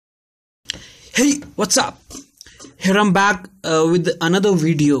Hey, what's up? Here I'm back with another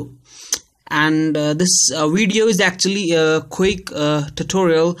video, and this video is actually a quick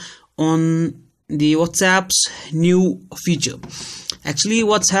tutorial on the WhatsApp's new feature. Actually,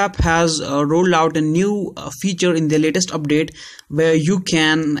 WhatsApp has rolled out a new feature in the latest update where you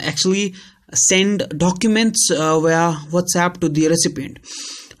can actually send documents via WhatsApp to the recipient.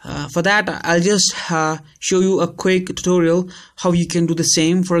 For that, I'll just show you a quick tutorial how you can do the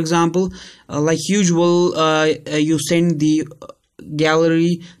same. For example, like usual, you send the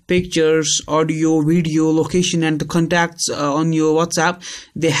gallery, pictures, audio, video, location, and the contacts on your WhatsApp.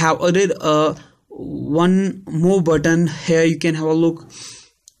 They have added one more button here. You can have a look.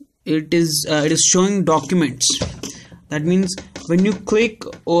 It is showing documents. That means when you click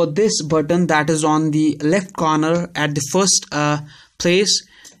on this button that is on the left corner at the first place,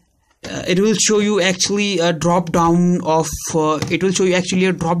 it will show you actually a drop down of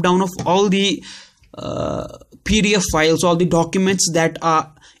all the PDF files, all the documents that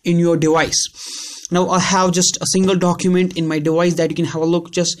are in your device. Now I have just a single document in my device that you can have a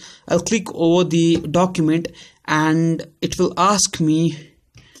look. I'll click over the document and it will ask me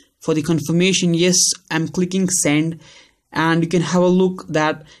for the confirmation. Yes, I'm clicking send, and you can have a look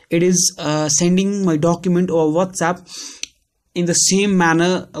that it is sending my document over WhatsApp in the same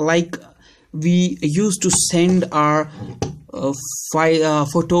manner like we used to send our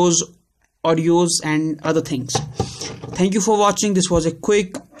photos, audios, and other things. Thank you for watching. This was a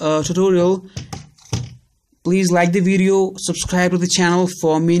quick tutorial. Please like the video, subscribe to the channel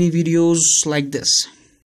for many videos like this.